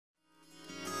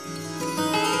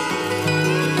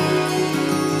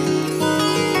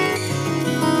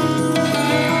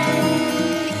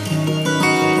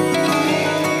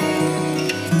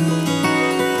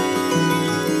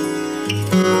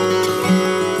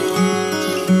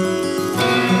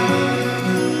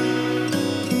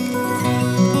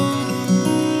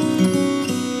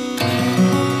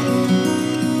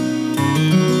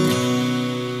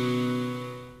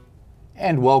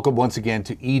welcome once again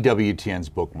to Ewtn's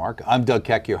Bookmark. I'm Doug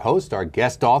Keck, your host. Our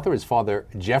guest author is Father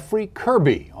Jeffrey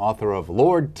Kirby, author of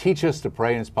Lord, Teach Us to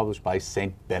Pray, and it's published by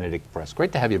St. Benedict Press.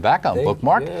 Great to have you back on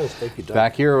Bookmark. Yes, thank you, Doug.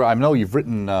 Back here, I know you've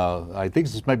written, I think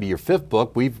this might be your fifth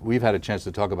book. We've had a chance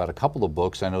to talk about a couple of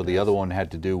books. I know the other one had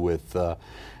to do with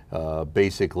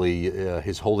basically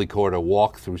his Holy Quarter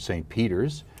walk through St.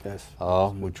 Peter's, yes.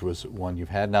 Which was one you've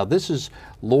had. Now this is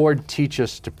Lord, Teach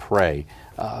Us to Pray.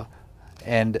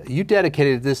 And you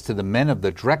dedicated this to the men of the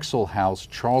Drexel House,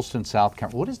 Charleston, South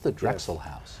Carolina. What is the Drexel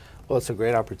House? Well, it's a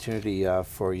great opportunity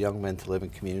for young men to live in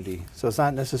community. So it's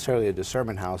not necessarily a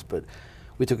discernment house, but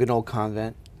we took an old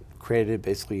convent, created it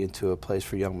basically into a place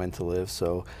for young men to live.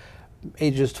 So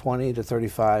ages 20 to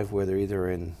 35, where they're either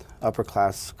in upper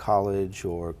class college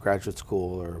or graduate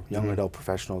school or young adult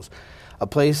professionals, a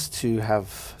place to have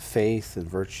faith and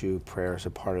virtue, prayer as a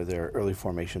part of their early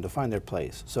formation to find their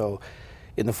place. So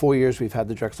in the 4 years we've had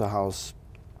the Drexel House,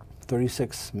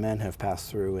 36 men have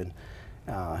passed through and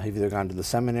have either gone to the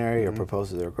seminary or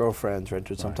proposed to their girlfriends or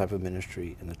entered some type of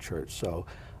ministry in the church. So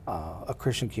a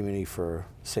Christian community for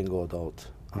single adult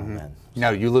men. Now,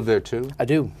 you live there too? I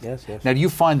do, yes, yes. Now, do you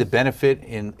find the benefit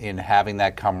in having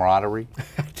that camaraderie?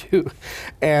 I do.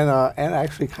 And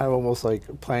actually kind of almost like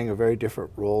playing a very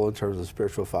different role in terms of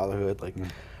spiritual fatherhood, like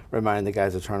reminding the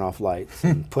guys to turn off lights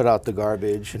and put out the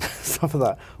garbage and stuff like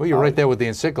that. Well, you're right there with the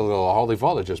encyclical the Holy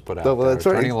Father just put out. Well, that's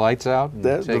right. Turning the lights out,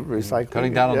 and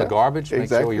cutting down on the garbage, make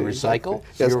sure you recycle.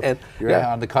 Yes, so you're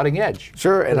on the cutting edge.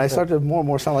 Sure, and I started to more and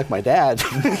more sound like my dad.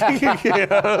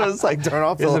 It's like turn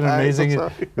off the lights. Isn't it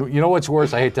amazing? You know what's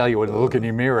worse? I hate to tell you, when you look in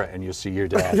your mirror and you see your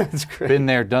dad. That's great. Been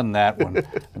there, done that one.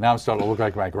 And now I'm starting to look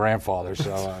like my grandfather,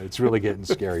 so it's really getting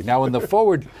scary. Now, in the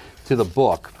foreword to the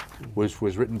book, was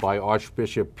written by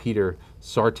Archbishop Peter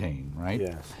Sartain, right?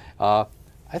 Yes. I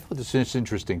thought this was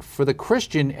interesting. For the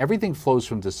Christian, everything flows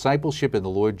from discipleship in the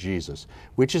Lord Jesus,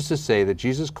 which is to say that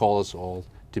Jesus called us all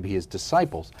to be his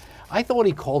disciples. I thought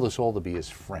he called us all to be his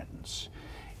friends.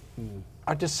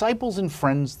 Are disciples and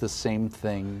friends the same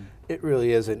thing? It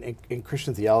really is. In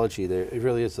Christian theology, it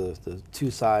really is the two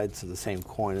sides of the same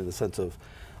coin in the sense of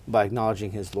by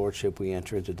acknowledging his lordship, we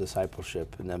enter into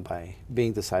discipleship, and then by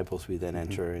being disciples, we then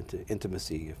enter into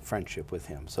intimacy, friendship with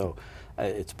him. So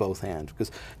it's both and,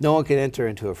 because no one can enter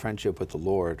into a friendship with the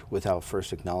Lord without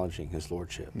first acknowledging his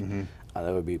lordship.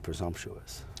 That would be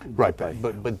presumptuous. Right,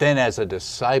 but then as a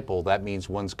disciple, that means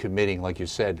one's committing, like you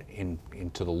said,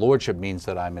 into the lordship means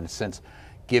that I'm in a sense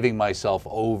giving myself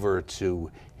over to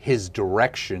his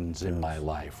directions in my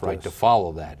life, right, to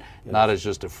follow that, not as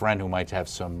just a friend who might have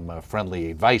some friendly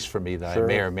advice for me that I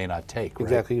may or may not take, right?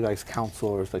 Exactly, like counsel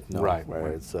or like, no, right.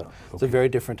 It's a very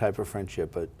different type of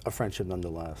friendship, but a friendship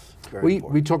nonetheless. We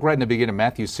talk right in the beginning,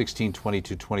 Matthew 16,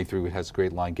 22, 23, it has a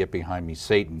great line, "Get behind me,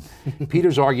 Satan."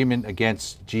 Peter's argument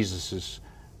against Jesus's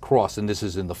cross, and this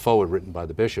is in the foreword written by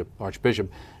the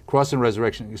Archbishop, cross and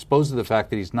resurrection exposes the fact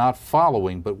that he's not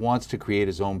following but wants to create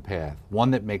his own path, one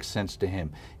that makes sense to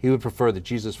him. He would prefer that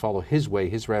Jesus follow his way,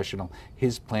 his rationale,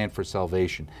 his plan for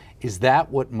salvation. Is that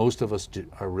what most of us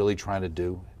are really trying to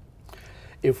do?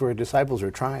 If we're disciples, we're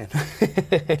trying.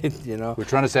 You know, we're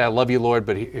trying to say, "I love you, Lord,"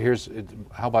 but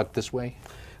how about this way?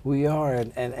 We are,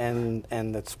 and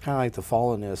that's kind of like the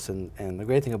fallenness, and the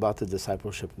great thing about the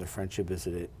discipleship and the friendship is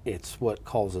that it's what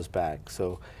calls us back.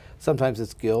 So sometimes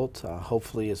it's guilt.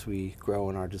 Hopefully, as we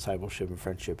grow in our discipleship and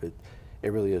friendship, it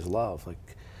really is love. Like,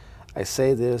 I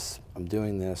say this, I'm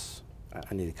doing this,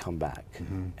 I need to come back,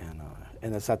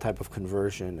 and it's that type of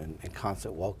conversion and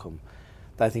constant welcome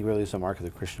that I think really is the mark of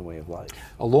the Christian way of life.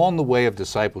 Along the way of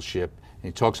discipleship, and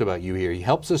he talks about you here, he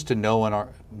helps us to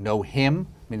know him,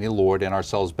 meaning the Lord, and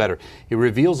ourselves better. He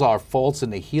reveals our faults in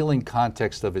the healing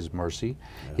context of his mercy.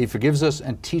 He forgives us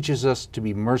and teaches us to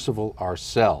be merciful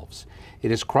ourselves.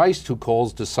 It is Christ who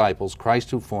calls disciples,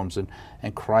 Christ who forms them,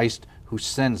 and Christ who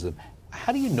sends them.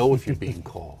 How do you know if you're being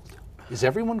called? Is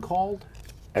everyone called?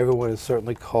 Everyone is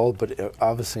certainly called, but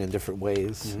obviously in different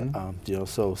ways. You know,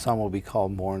 so some will be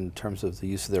called more in terms of the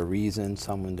use of their reason,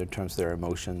 some in terms of their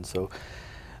emotions. So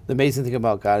the amazing thing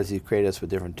about God is he created us with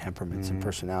different temperaments and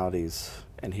personalities,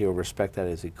 and he'll respect that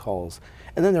as he calls.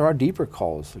 And then there are deeper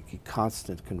calls, like a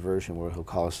constant conversion, where he'll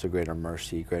call us to greater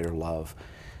mercy, greater love,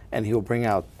 and he'll bring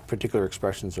out particular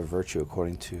expressions of virtue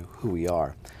according to who we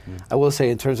are. I will say,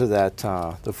 in terms of that,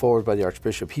 the foreword by the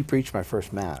Archbishop, he preached my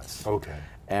first Mass. Okay.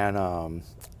 And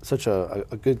such a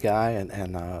good guy,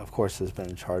 and of course has been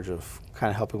in charge of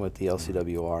kind of helping with the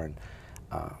LCWR, and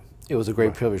it was a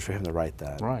great privilege for him to write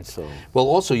that. Right. So, well,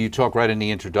 also you talk right in the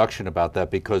introduction about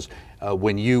that, because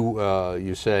when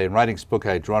you say, in writing this book,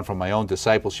 I had drawn from my own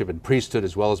discipleship and priesthood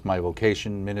as well as my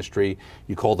vocation ministry.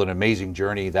 You called it an amazing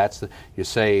journey. You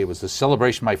say it was the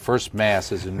celebration of my first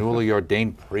Mass as a newly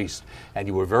ordained priest, and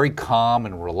you were very calm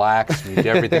and relaxed, and you did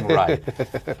everything right.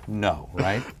 No,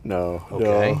 right? No.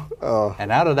 Okay. No. And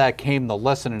out of that came the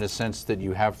lesson, in a sense, that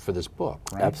you have for this book,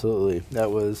 right? Absolutely. That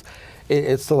was,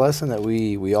 it's the lesson that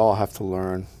we all have to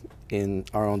learn in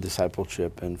our own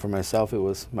discipleship. And for myself, it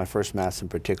was my first Mass in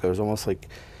particular. It was almost like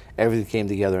everything came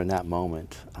together in that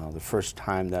moment. The first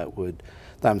time that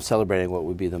I'm celebrating what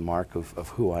would be the mark of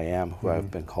who I am, who I've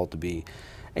been called to be.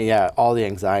 And yeah, all the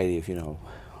anxiety of,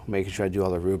 making sure I do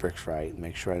all the rubrics right,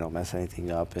 make sure I don't mess anything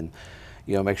up, and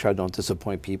make sure I don't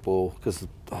disappoint people, because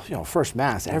first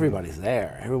Mass, everybody's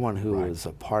there. Everyone who is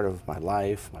a part of my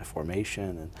life, my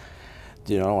formation, and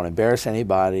I don't want to embarrass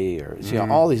anybody, or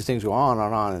all these things go on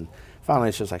and on, and finally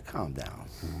it's just like, calm down.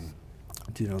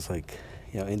 It's like,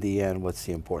 in the end, what's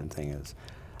the important thing is,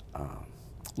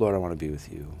 Lord, I want to be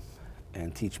with you,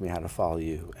 and teach me how to follow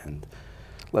you, and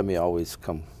let me always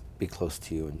be close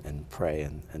to you and pray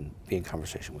and be in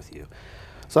conversation with you.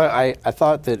 So I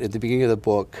thought that at the beginning of the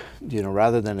book,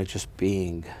 rather than it just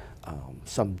being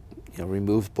some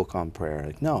removed book on prayer,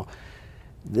 like, no,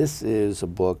 this is a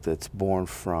book that's born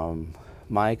from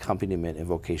my accompaniment and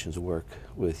vocations work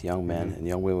with young men and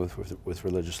young women with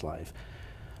religious life.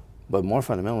 But more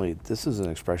fundamentally, this is an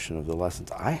expression of the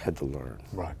lessons I had to learn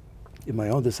in my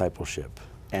own discipleship.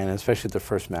 And especially at the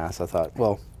first Mass, I thought,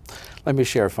 well, let me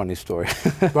share a funny story.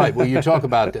 Right. Well, you talk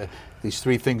about these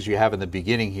three things you have in the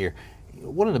beginning here.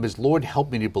 One of them is, Lord,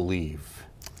 help me to believe.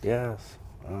 Yes.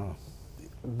 Oh.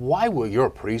 Why were you a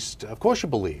priest? Of course you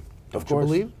believe. Don't you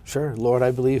believe? Sure. Lord,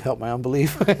 I believe, help my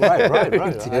unbelief. Right.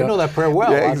 I know that prayer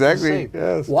well. Yeah, exactly.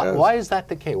 Yes, why is that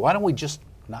the case? Why don't we just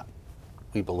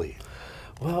we believe?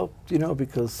 Well,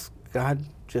 because God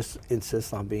just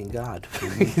insists on being God,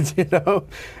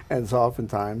 and so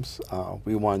oftentimes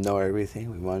we want to know everything.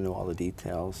 We want to know all the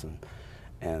details,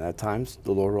 and at times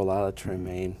the Lord will allow it to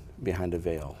remain behind a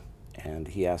veil. And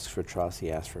he asks for trust,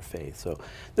 he asks for faith. So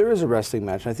there is a wrestling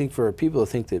match. I think for people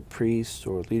to think that priests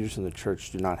or leaders in the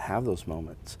church do not have those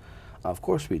moments, of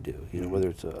course we do. Whether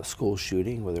it's a school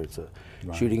shooting, whether it's a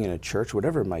shooting in a church,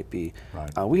 whatever it might be,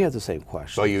 we have the same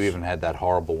questions. So you even had that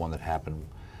horrible one that happened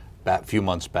a few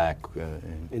months back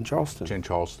in Charleston. In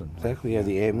Charleston. Exactly, yeah,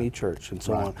 the AME church and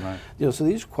so on. Right. So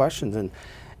these questions,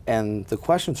 and the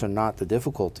questions are not the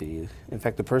difficulty. In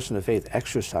fact, the person of faith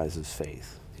exercises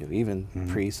faith. Even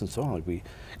priests and so on. Like, we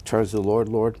turn to the Lord,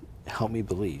 Lord, help me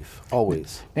believe,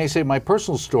 always. Now you say, my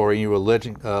personal story, you were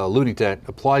alluding to that,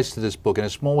 applies to this book. In a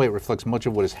small way, it reflects much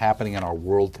of what is happening in our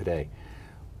world today.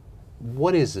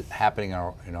 What is it happening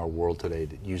in our world today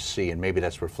that you see, and maybe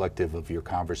that's reflective of your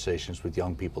conversations with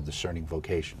young people discerning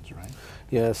vocations, right?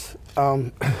 Yes.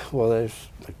 Well,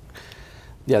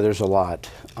 there's a lot.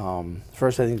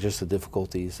 First, I think just the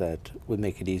difficulties that would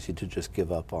make it easy to just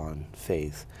give up on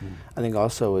faith. I think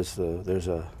also there's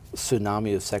a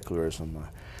tsunami of secularism.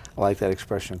 I like that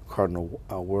expression. Cardinal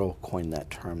Wuerl coined that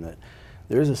term, that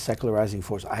there is a secularizing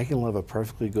force. I can live a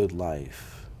perfectly good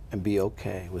life and be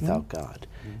okay without God.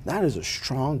 That is a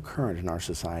strong current in our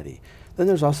society. Then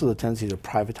there's also the tendency to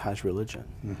privatize religion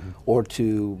or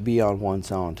to be on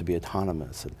one's own, to be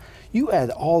autonomous. And you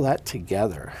add all that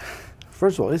together.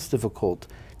 First of all, it's difficult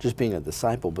just being a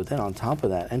disciple, but then on top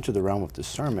of that, enter the realm of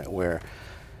discernment, where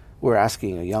we're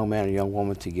asking a young man or young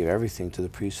woman to give everything to the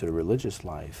priesthood of religious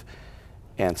life.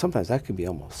 And sometimes that can be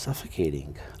almost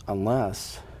suffocating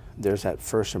unless there's that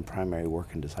first and primary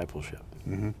work in discipleship.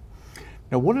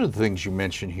 Now, one of the things you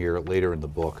mention here later in the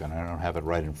book, and I don't have it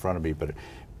right in front of me,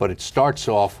 but it starts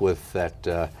off with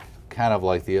that kind of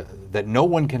like that no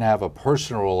one can have a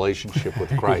personal relationship with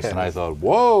Christ. And I thought,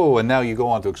 whoa, and now you go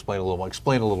on to explain a little more.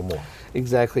 Explain a little more.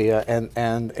 Exactly,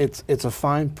 and it's a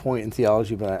fine point in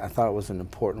theology, but I thought it was an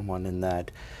important one, in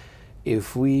that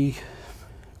if we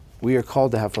are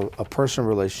called to have a personal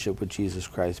relationship with Jesus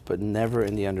Christ, but never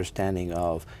in the understanding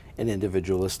of an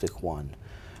individualistic one.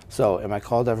 So am I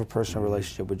called to have a personal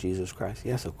relationship with Jesus Christ?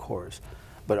 Yes, of course,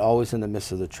 but always in the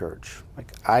midst of the church.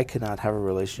 Like, I cannot have a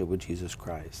relationship with Jesus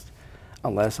Christ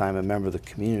unless I'm a member of the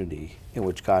community in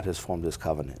which God has formed this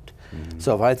covenant.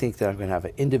 So if I think that I'm going to have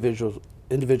an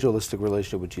individualistic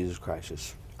relationship with Jesus Christ,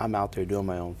 just I'm out there doing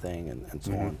my own thing and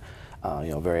so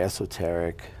on, very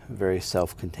esoteric, very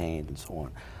self-contained and so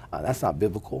on, that's not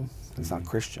biblical, it's not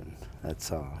Christian.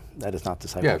 That is not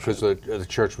discipleship. Yeah, because the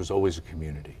church was always a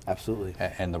community. Absolutely.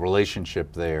 And the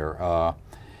relationship there.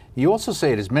 You also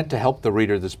say it is meant to help the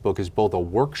reader. This book is both a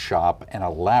workshop and a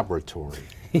laboratory.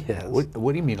 Yes.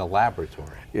 What do you mean a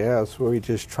laboratory? Yeah, it's where we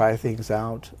just try things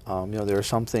out. You know, there are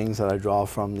some things that I draw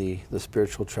from the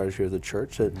spiritual treasury of the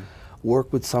church that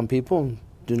work with some people and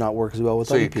do not work as well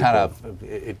with other people. So you kind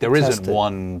of, there isn't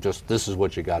one, just this is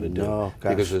what you got to do. No,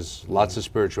 gosh. Because there's lots of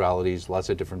spiritualities, lots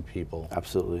of different people.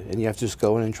 Absolutely. And you have to just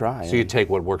go in and try. So you take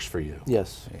what works for you.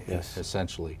 Yes, yes.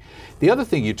 Essentially. The other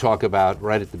thing you talk about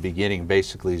right at the beginning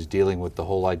basically is dealing with the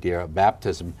whole idea of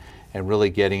baptism and really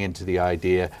getting into the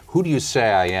idea, who do you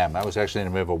say I am? That was actually in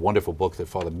the middle of a wonderful book that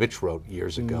Father Mitch wrote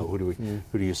years ago, who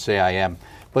do you say I am?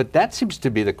 But that seems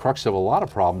to be the crux of a lot of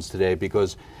problems today,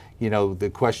 because you know, the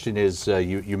question is,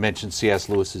 you mentioned C.S.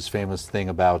 Lewis's famous thing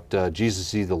about Jesus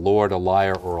is either Lord, a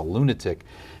liar, or a lunatic.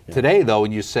 Yeah. Today, though,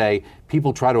 when you say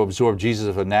people try to absorb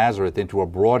Jesus of Nazareth into a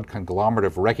broad conglomerate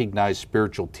of recognized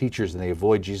spiritual teachers and they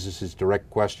avoid Jesus' direct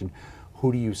question,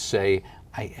 who do you say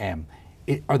I am?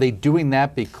 Are they doing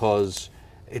that because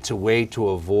it's a way to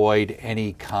avoid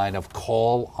any kind of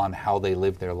call on how they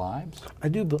live their lives? I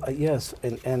do, yes,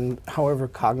 and however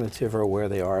cognitive or aware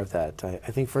they are of that. I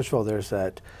think, first of all, there's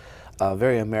that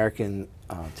very American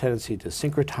tendency to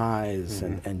syncretize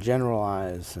and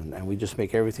generalize, and we just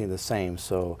make everything the same.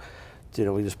 So, you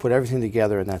know, we just put everything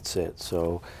together and that's it.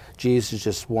 So Jesus is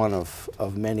just one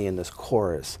of many in this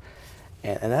chorus.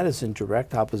 And that is in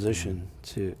direct opposition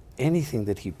to anything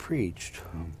that he preached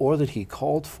or that he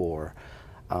called for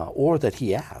or that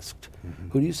he asked.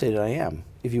 Who do you say that I am?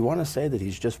 If you want to say that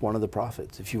he's just one of the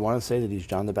prophets, if you want to say that he's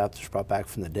John the Baptist brought back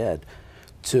from the dead,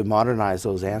 to modernize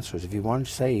those answers, if you want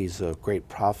to say he's a great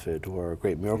prophet or a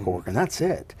great miracle worker, and that's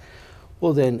it,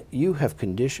 well then you have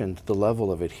conditioned the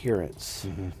level of adherence.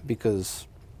 Because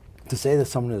to say that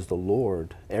someone is the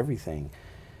Lord, everything,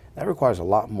 that requires a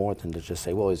lot more than to just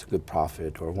say, well, he's a good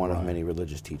prophet or one of many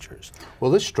religious teachers.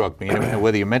 Well, this struck me, and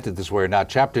whether you meant it this way or not,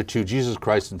 Chapter 2, Jesus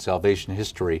Christ and Salvation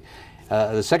History,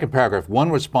 the second paragraph,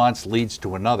 one response leads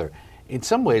to another. In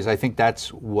some ways, I think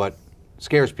that's what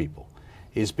scares people,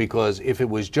 is because if it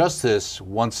was just this,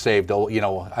 once saved, oh, you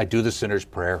know, I do the sinner's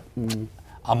prayer,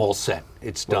 I'm all set,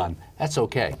 it's done, that's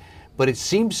okay. But it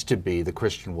seems to be the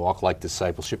Christian walk, like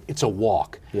discipleship, it's a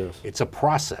walk. Yes. It's a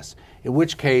process. In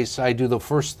which case, I do the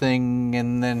first thing,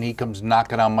 and then he comes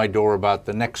knocking on my door about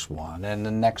the next one, and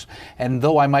the next. And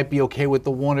though I might be okay with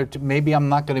the one or two, maybe I'm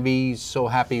not going to be so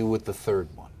happy with the third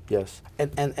one. Yes.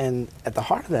 And at the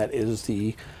heart of that is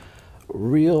the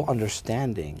real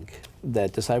understanding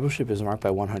that discipleship is marked by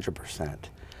 100%.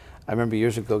 I remember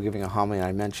years ago giving a homily, and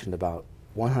I mentioned about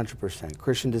 100%.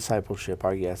 Christian discipleship,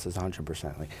 our yes, is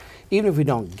 100%. Like, even if we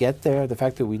don't get there, the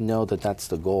fact that we know that that's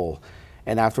the goal.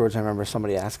 And afterwards, I remember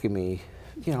somebody asking me,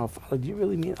 you know, Father, do you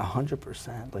really mean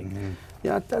 100%? Like,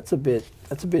 yeah, that's a bit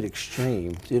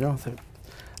extreme. You know,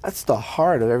 that's the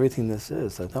heart of everything this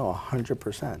is. I know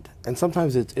 100%. And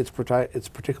sometimes it's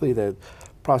particularly the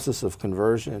process of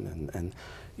conversion, and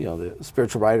you know, the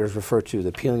spiritual writers refer to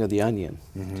the peeling of the onion.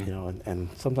 You know, and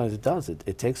sometimes it does.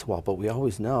 It takes a while, but we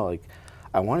always know, like,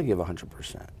 I want to give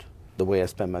 100%. The way I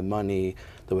spend my money,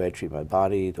 the way I treat my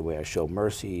body, the way I show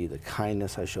mercy, the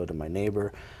kindness I show to my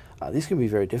neighbor. These can be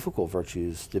very difficult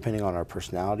virtues depending on our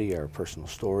personality, our personal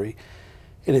story.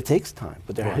 And it takes time,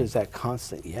 but there is that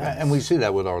constant yes. And we see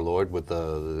that with our Lord, with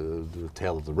the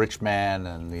tale of the rich man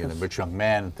and the rich young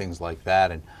man and things like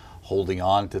that, and holding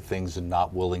on to things and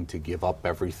not willing to give up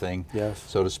everything,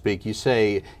 so to speak. You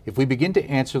say, if we begin to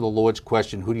answer the Lord's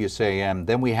question, who do you say I am,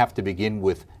 then we have to begin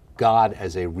with God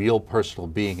as a real personal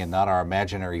being and not our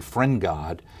imaginary friend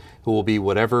God, who will be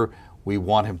whatever we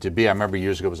want him to be. I remember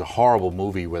years ago, it was a horrible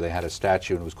movie where they had a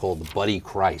statue and it was called the Buddy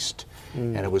Christ.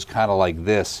 And it was kind of like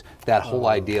this, that whole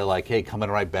idea like, hey, coming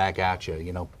right back at you,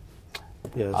 you know,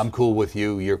 I'm cool with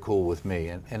you, you're cool with me.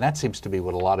 And that seems to be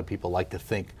what a lot of people like to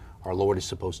think our Lord is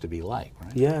supposed to be like,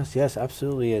 right? Yes, yes,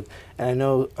 absolutely. And I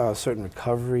know certain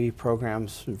recovery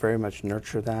programs very much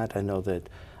nurture that. I know that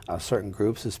certain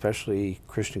groups, especially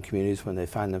Christian communities, when they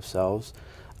find themselves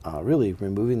really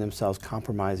removing themselves,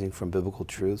 compromising from biblical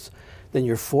truths, then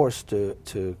you're forced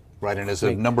to right, and as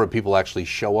a number of people actually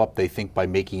show up, they think by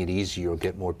making it easier or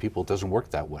get more people, it doesn't work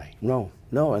that way. No,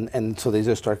 and so they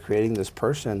just start creating this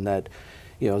person that,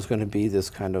 you know, is going to be this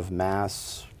kind of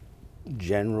mass,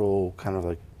 general, kind of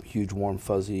like huge, warm,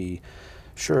 fuzzy,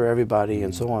 sure, everybody,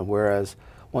 and so on. Whereas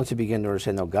once you begin to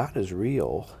understand, no, God is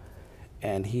real,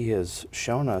 and he has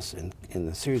shown us in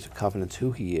the series of covenants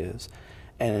who he is,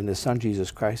 and in his son Jesus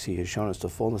Christ, he has shown us the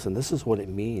fullness, and this is what it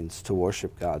means to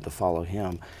worship God, to follow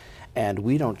him. And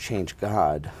we don't change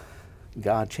God,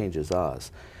 God changes us.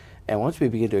 And once we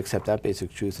begin to accept that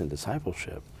basic truth in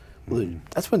discipleship,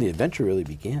 that's when the adventure really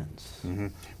begins.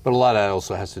 But a lot of that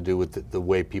also has to do with the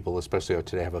way people, especially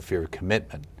today, have a fear of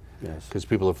commitment. Yes. Because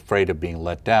people are afraid of being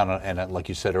let down, and like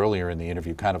you said earlier in the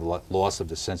interview, kind of loss of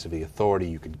the sense of the authority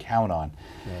you can count on.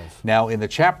 Yes. Now, in the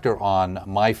chapter on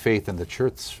my faith and the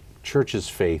church's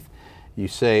faith, you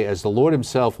say, as the Lord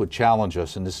himself would challenge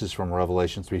us, and this is from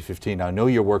Revelation 3:15, I know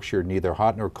your works, you're neither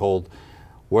hot nor cold,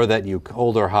 were that you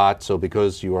cold or hot, so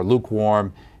because you are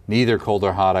lukewarm, neither cold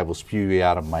or hot, I will spew you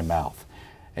out of my mouth.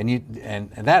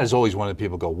 And that is always one of the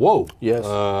people go, whoa. Yes.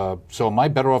 So am I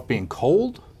better off being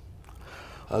cold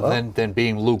than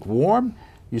being lukewarm?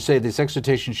 You say this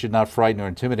exhortation should not frighten or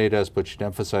intimidate us, but should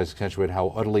emphasize, accentuate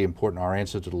how utterly important our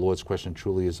answer to the Lord's question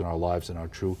truly is in our lives and our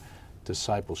true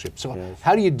discipleship. So yes.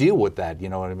 how do you deal with that? You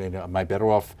know what I mean? Am I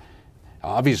better off?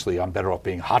 Obviously, I'm better off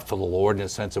being hot for the Lord in a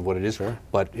sense of what it is. Sure.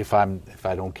 But if I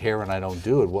don't care and I don't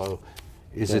do it, well,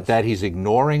 is yes. it that he's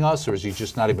ignoring us, or is he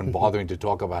just not even bothering to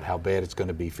talk about how bad it's going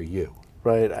to be for you?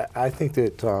 Right. I think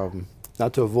that,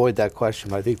 not to avoid that question,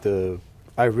 but I think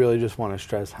I really just want to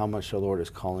stress how much the Lord is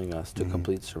calling us to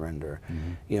complete surrender,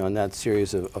 you know, in that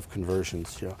series of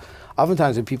conversions. You know,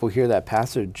 oftentimes when people hear that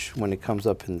passage, when it comes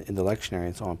up in the lectionary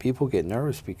and so on, people get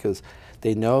nervous because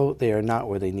they know they are not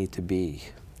where they need to be.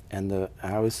 And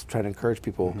I always try to encourage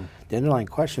people, the underlying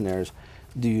question there is,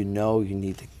 do you know you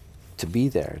need to be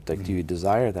there? Like, do you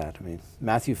desire that? I mean,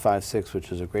 Matthew 5:6,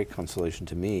 which is a great consolation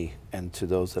to me and to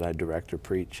those that I direct or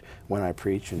preach, when I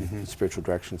preach and spiritual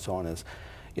direction and so on, is,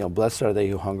 you know, blessed are they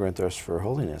who hunger and thirst for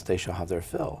holiness, they shall have their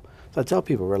fill. So I tell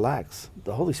people, relax.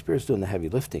 The Holy Spirit's doing the heavy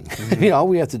lifting. You know, all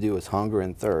we have to do is hunger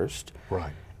and thirst.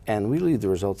 Right. And we leave the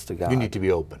results to God. You need to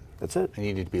be open. That's it. And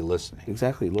you need to be listening.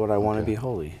 Exactly. Lord, I want to be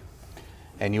holy.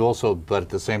 And you also, but at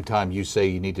the same time, you say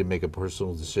you need to make a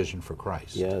personal decision for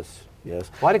Christ. Yes, yes.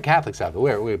 Why do Catholics have it?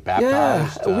 We're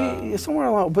baptized. Yeah, we somewhere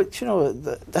along. But you know,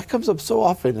 that comes up so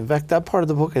often. In fact, that part of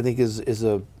the book I think is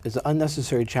an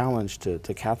unnecessary challenge to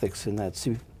Catholics in that.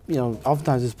 See, you know,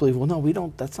 oftentimes it's believed. Well, no, we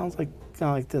don't. That sounds like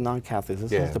kind of like the non-Catholics. That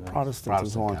sounds like the Protestants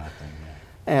and so on. Kind of thing,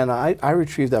 And I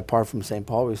retrieved that part from St.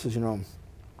 Paul. Where he says, you know,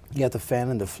 you have to fan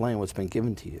into flame what's been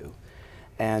given to you.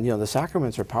 And, you know, the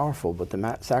sacraments are powerful, but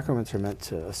the sacraments are meant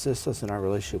to assist us in our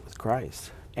relationship with Christ.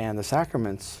 And the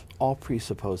sacraments all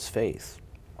presuppose faith.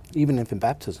 Even if in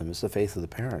baptism, it's the faith of the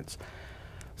parents.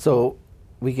 So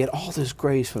we get all this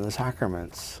grace from the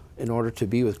sacraments in order to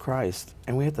be with Christ,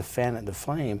 and we have to fan it into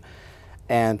flame.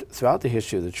 And throughout the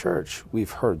history of the Church,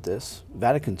 we've heard this.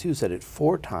 Vatican II said it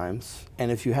 4 times, and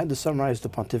if you had to summarize the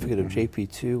pontificate of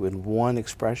JP2 in one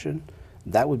expression,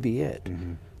 that would be it.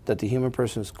 That the human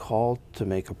person is called to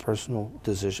make a personal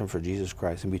decision for Jesus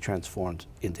Christ and be transformed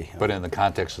into Him. But in the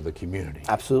context of the community.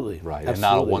 Absolutely. Right, Absolutely. and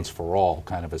not a once-for-all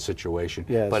kind of a situation,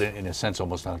 yes. but in a sense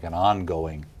almost like an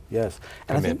ongoing Yes,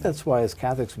 and I think that's why as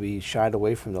Catholics we shied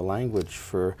away from the language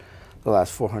for the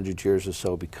last 400 years or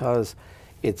so, because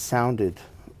it sounded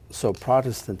so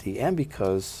Protestant-y, and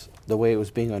because the way it was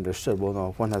being understood, well, no,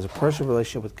 if one has a personal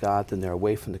relationship with God, then they're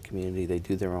away from the community, they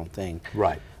do their own thing.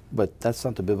 Right. But that's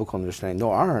not the biblical understanding,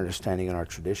 nor our understanding in our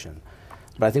tradition.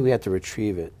 But I think we have to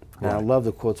retrieve it. And I love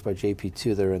the quotes by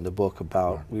JP2 that are in the book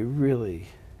about we really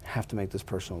have to make this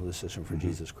personal decision for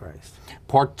Jesus Christ.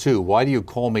 Part 2, why do you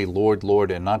call me Lord, Lord,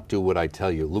 and not do what I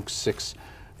tell you? Luke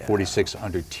 6:46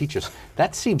 under teach us.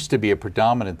 That seems to be a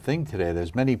predominant thing today.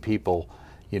 There's many people,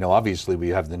 you know, obviously we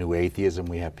have the new atheism.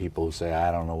 We have people who say,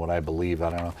 I don't know what I believe.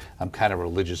 I don't know. I'm kind of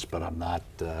religious, but I'm not,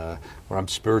 or I'm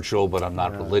spiritual, but I'm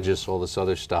not religious, all this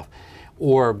other stuff.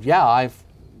 Or, yeah, I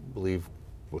believe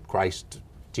what Christ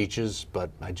teaches, but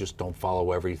I just don't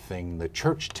follow everything the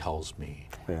church tells me.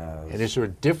 Yes. And is there a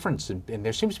difference, and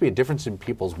there seems to be a difference in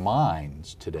people's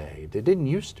minds today. There didn't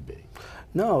used to be.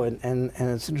 No, and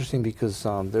it's interesting because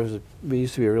there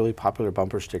used to be a really popular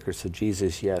bumper sticker, so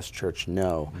Jesus yes, church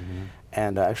no.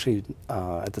 And actually,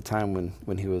 at the time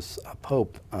when he was a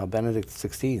Pope, Benedict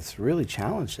XVI really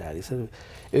challenged that. He said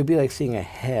it would be like seeing a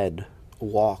head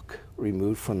walk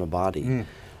removed from the body.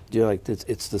 You know, like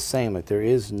it's the same. Like there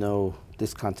is no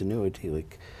discontinuity.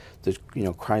 Like you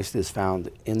know, Christ is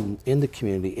found in the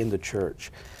community, in the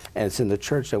church, and it's in the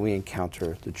church that we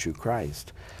encounter the true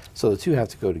Christ. So the two have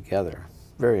to go together.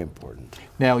 Very important.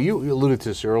 Now, you alluded to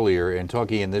this earlier in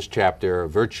talking in this chapter,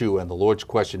 Virtue and the Lord's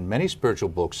Question. Many spiritual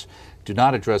books do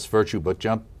not address virtue, but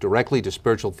jump directly to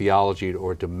spiritual theology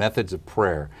or to methods of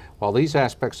prayer. While these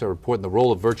aspects are important, the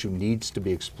role of virtue needs to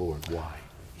be explored. Why?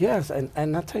 Yes,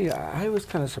 and I'll tell you, I was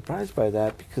kind of surprised by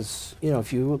that because, you know,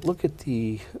 if you look at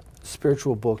the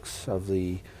spiritual books of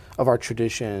our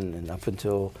tradition and up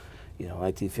until, you know,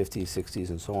 1950s, 60s,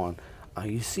 and so on,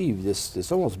 you see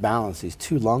this almost balance, these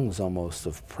two lungs almost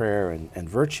of prayer and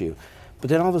virtue. But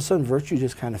then all of a sudden, virtue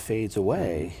just kind of fades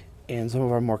away in some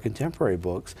of our more contemporary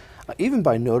books, even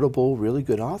by notable, really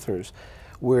good authors,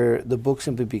 where the book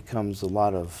simply becomes a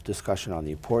lot of discussion on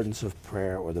the importance of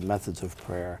prayer or the methods of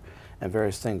prayer and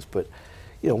various things. But,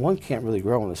 you know, one can't really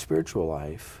grow in a spiritual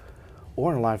life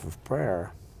or in a life of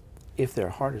prayer if their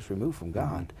heart is removed from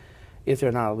God, if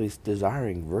they're not at least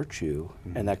desiring virtue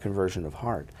and that conversion of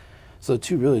heart. So the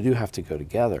two really do have to go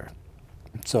together.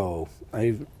 So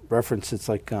I reference it's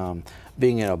like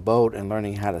being in a boat and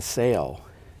learning how to sail.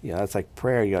 You know, that's like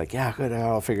prayer. You're like, yeah, good,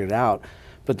 I'll figure it out.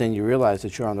 But then you realize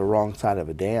that you're on the wrong side of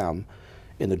a dam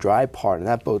in the dry part, and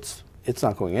that boat's, it's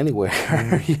not going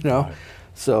anywhere, you know? Right.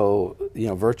 So, you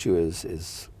know, virtue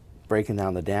is breaking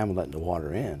down the dam and letting the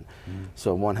water in.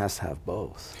 So one has to have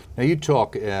both. Now you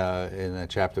talk in a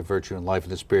chapter, Virtue and Life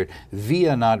in the Spirit,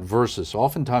 via, not versus.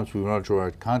 Oftentimes we want to draw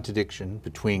a contradiction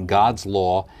between God's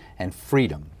law and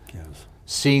freedom. Yes.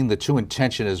 Seeing the two in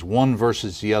tension as one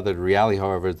versus the other. The reality,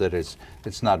 however, is that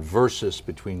it's not versus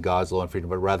between God's law and freedom,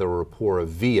 but rather a rapport of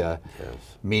via,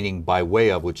 meaning by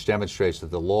way of, which demonstrates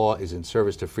that the law is in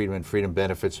service to freedom and freedom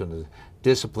benefits from the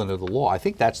discipline of the law. I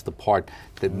think that's the part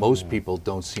that most people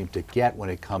don't seem to get when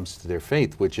it comes to their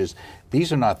faith, which is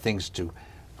these are not things to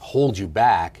hold you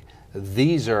back.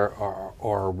 These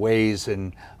are ways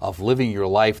of living your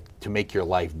life to make your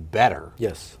life better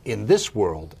in this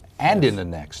world and in the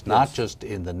next, not just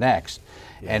in the next.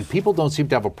 And people don't seem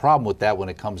to have a problem with that when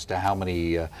it comes to how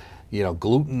many you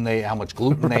know, how much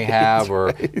gluten they have,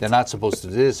 or they're not supposed to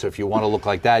do this. So if you want to look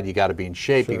like that, you got to be in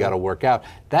shape, you got to work out.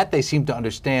 That they seem to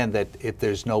understand, that if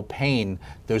there's no pain,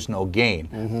 there's no gain.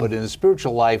 But in the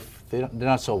spiritual life, they're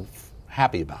not so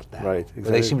happy about that. Right,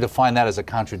 exactly. They seem to find that as a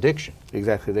contradiction.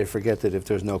 Exactly. They forget that if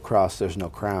there's no cross, there's no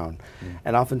crown.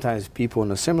 And oftentimes people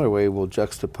in a similar way will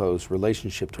juxtapose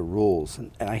relationship to rules.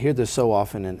 And I hear this so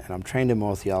often, and I'm trained in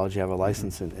moral theology, I have a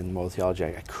license in moral theology.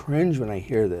 I cringe when I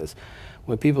hear this.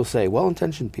 When people say,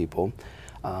 well-intentioned people,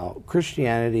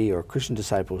 Christianity or Christian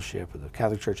discipleship or the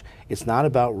Catholic Church, it's not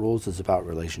about rules, it's about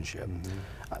relationship.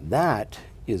 That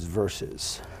is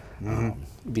versus.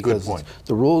 Because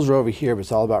the rules are over here, but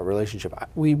it's all about relationship.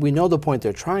 We know the point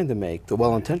they're trying to make, the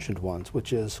well-intentioned ones,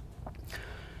 which is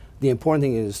the important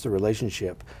thing is the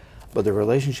relationship, but the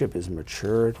relationship is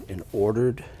matured and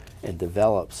ordered and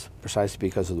develops precisely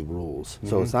because of the rules.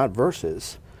 So it's not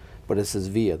versus, but it says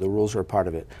via. The rules are a part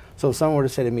of it. So if someone were to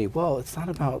say to me, well, it's not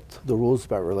about the rules, it's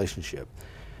about relationship.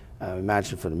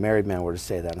 Imagine if a married man were to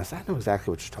say that, and I said, I know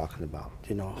exactly what you're talking about.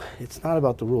 You know, it's not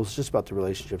about the rules, it's just about the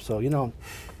relationship. So, you know,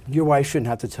 your wife shouldn't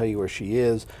have to tell you where she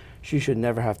is. She should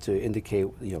never have to indicate,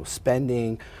 you know,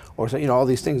 spending or, you know, all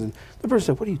these things. And the person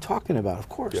said, what are you talking about? Of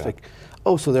course. Like,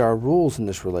 oh, so there are rules in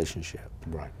this relationship.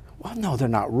 Right. Well, no, they're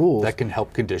not rules. That can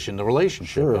help condition the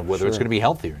relationship, whether it's going to be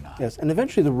healthy or not. Yes, and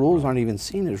eventually the rules aren't even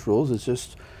seen as rules. It's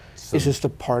just a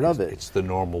part of it. It's the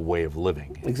normal way of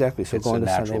living. Exactly. So going to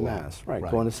Sunday Mass,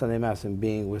 going to Sunday Mass and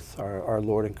being with our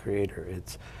Lord and Creator.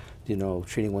 It's, you know,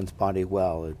 treating one's body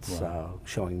well. It's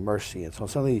showing mercy. And so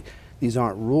suddenly these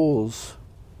aren't rules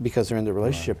because they're in the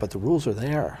relationship, but the rules are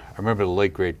there. I remember the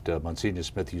late, great Monsignor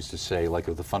Smith used to say, like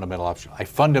with the fundamental option, I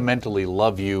fundamentally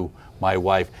love you, my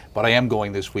wife, but I am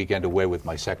going this weekend away with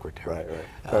my secretary.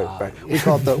 Right. We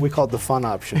call it the fun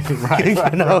option.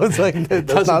 You know, it's like, it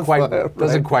doesn't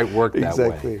quite work that way.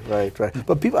 Exactly, right.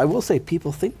 But people, I will say,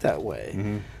 people think that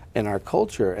way in our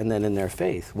culture and then in their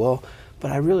faith. Well,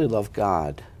 but I really love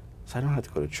God, so I don't have to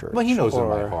go to church. Well, he knows in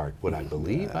my heart what I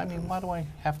believe. I mean, why do I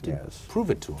have to prove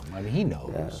it to him? I mean, he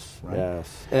knows.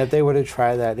 Yes. And if they were to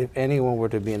try that, if anyone were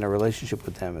to be in a relationship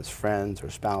with them as friends or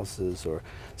spouses or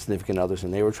significant others,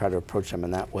 and they were trying to approach them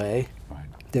in that way,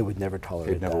 they would never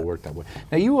tolerate that. It never worked that way.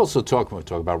 Now, you also talk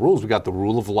about rules. We got the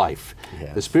rule of life.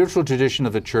 The spiritual tradition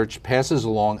of the church passes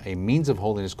along a means of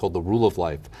holiness called the rule of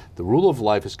life. The rule of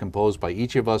life is composed by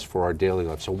each of us for our daily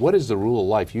life. So what is the rule of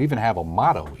life? You even have a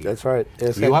motto here. That's right. Do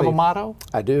you have a motto?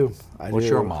 I do. What's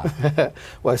your motto?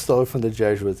 Well, I stole it from the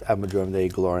Jesuits, Ad Majorem Dei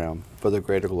Gloriam, for the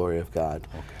greater glory of God.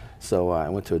 So I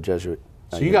went to a Jesuit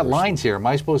So you got lines here. Am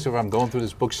I supposed to, if I'm going through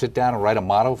this book, sit down and write a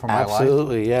motto for my life?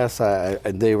 Absolutely, yes.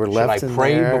 They were left in there.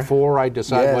 Should I pray before I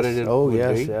decide what it is? Oh,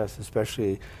 yes,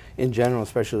 especially in general,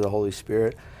 especially the Holy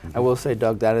Spirit. I will say,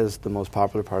 Doug, that is the most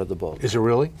popular part of the book. Is it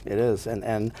really? It is,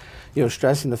 and you know,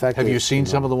 stressing the fact that... Have you seen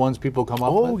some of the ones people come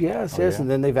up with? Oh, yes, and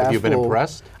then they've asked... Have you been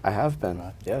impressed? I have been,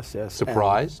 yes.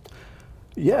 Surprised?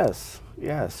 And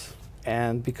yes.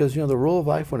 And because, you know, the rule of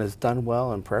life, when it's done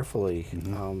well and prayerfully,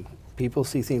 people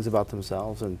see things about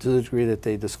themselves, and to the degree that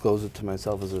they disclose it to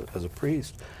myself as a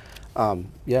priest,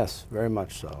 yes, very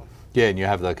much so. Yeah, and you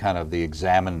have the kind of the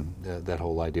examine, that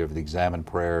whole idea of the examine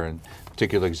prayer and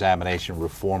particular examination,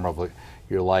 reform of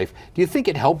your life. Do you think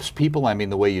it helps people? I mean,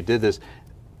 the way you did this,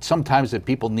 sometimes that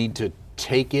people need to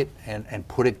take it and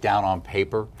put it down on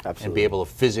paper and be Absolutely. able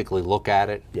to physically look at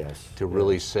it Yes. to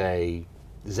really say,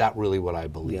 is that really what I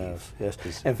believe? Yes,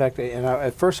 yes. In fact,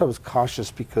 at first I was cautious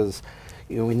because,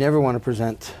 we never want to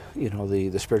present,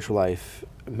 the spiritual life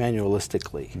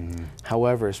manualistically.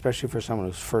 However, especially for someone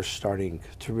who's first starting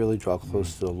to really draw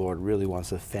close to the Lord, really wants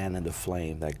to fan into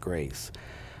flame that grace,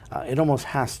 it almost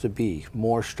has to be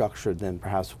more structured than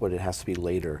perhaps what it has to be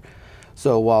later.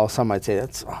 So while some might say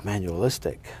that's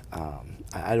manualistic,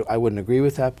 I wouldn't agree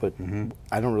with that, but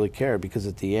I don't really care, because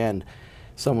at the end,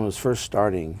 someone who's first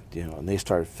starting, and they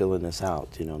start filling this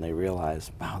out, and they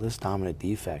realize, wow, this dominant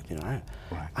defect,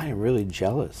 I am really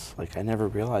jealous. Like, I never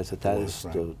realized that is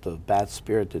the bad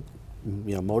spirit that,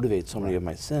 motivates so many of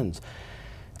my sins.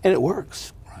 And it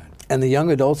works. And the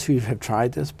young adults who have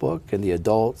tried this book, and the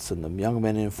adults and the young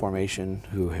men in formation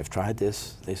who have tried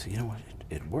this, they say, you know what,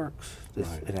 it works.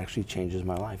 It actually changes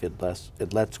my life. It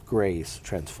lets grace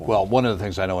transform. Well, one of the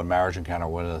things I know in Marriage Encounter,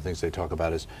 one of the things they talk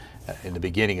about is, in the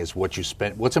beginning, is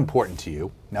what's important to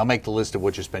you. Now make the list of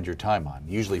what you spend your time on.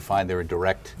 You usually find they're in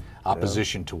direct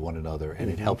opposition to one another, and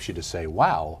it helps you to say,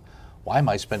 wow, why am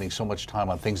I spending so much time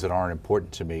on things that aren't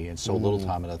important to me and so little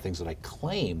time on the things that I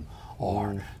claim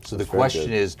are? So the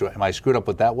question is, am I screwed up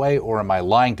with that way, or am I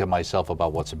lying to myself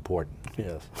about what's important?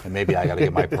 Yes. And maybe I got to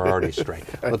get my priorities straight.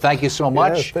 Well, thank you so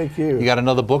much. Yes, thank you. You got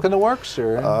another book in the works?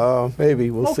 Or?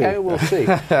 Maybe. We'll see. Okay, we'll see.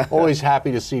 Always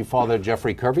happy to see Father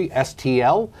Jeffrey Kirby,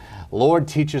 STL, Lord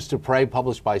Teach Us to Pray,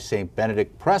 published by St.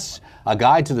 Benedict Press, a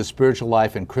guide to the spiritual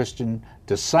life and Christian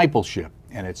discipleship.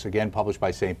 And it's again published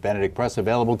by St. Benedict Press,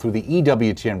 available through the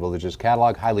Ewtn Religious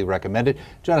Catalog. Highly recommend it.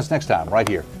 Join us next time right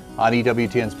here on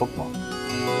EWTN's Bookmark.